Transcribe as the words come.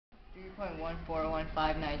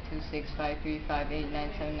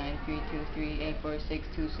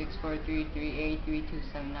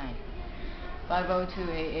3.141592653589793238462643383279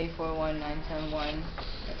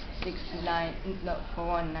 5028841971629 no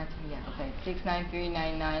 4119 yeah okay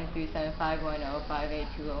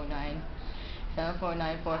 693993751058209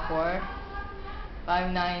 74944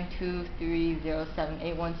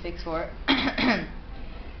 592307816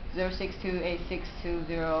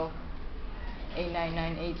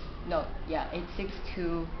 06286208998 no yeah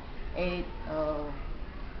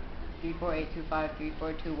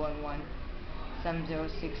 8628348253421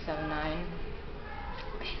 70679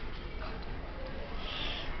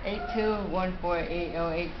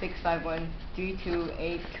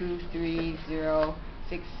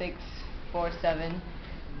 82148086513282306647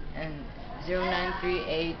 and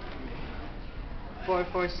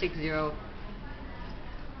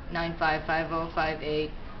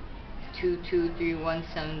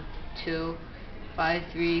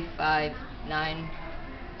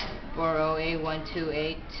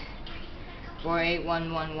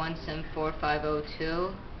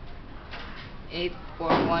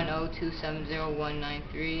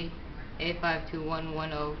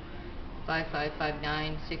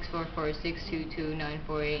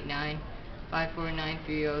 84102701938521105559644622948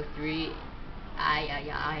 5493003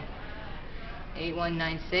 I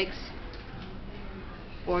 8196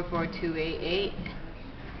 44288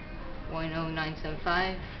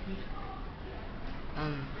 10975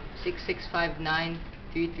 6659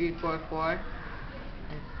 3344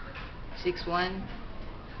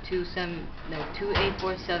 6127 no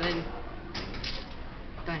 2847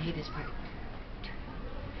 don't hate this part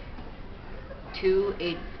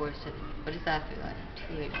 2847 what is after that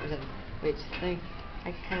 2847 wait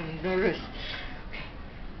I kind of nervous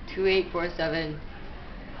 2847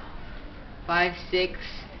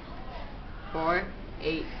 564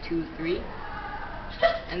 823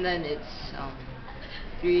 and then it's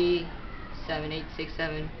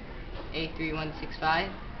 37867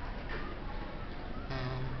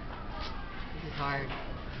 this is hard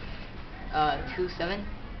 27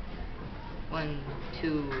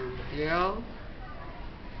 120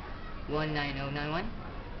 19091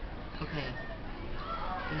 okay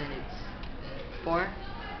and then it's 4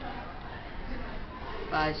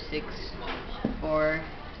 564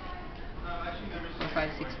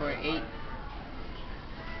 5648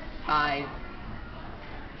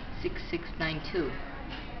 56692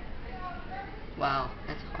 wow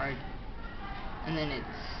that's hard and then it's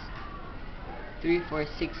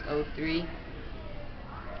 34603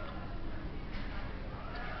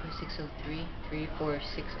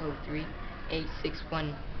 34603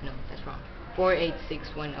 861 no that's wrong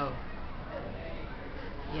 48610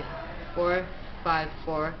 yeah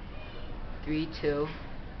 45432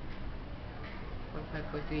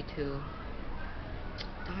 45432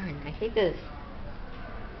 darn I hate this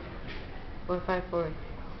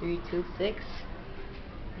 454326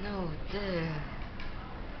 no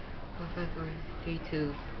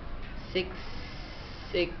 45432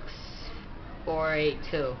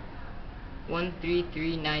 66482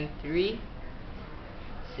 13393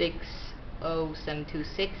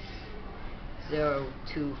 60726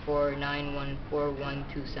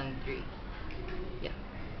 0249141273 yeah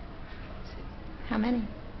How many?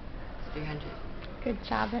 300 Good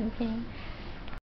job, NP.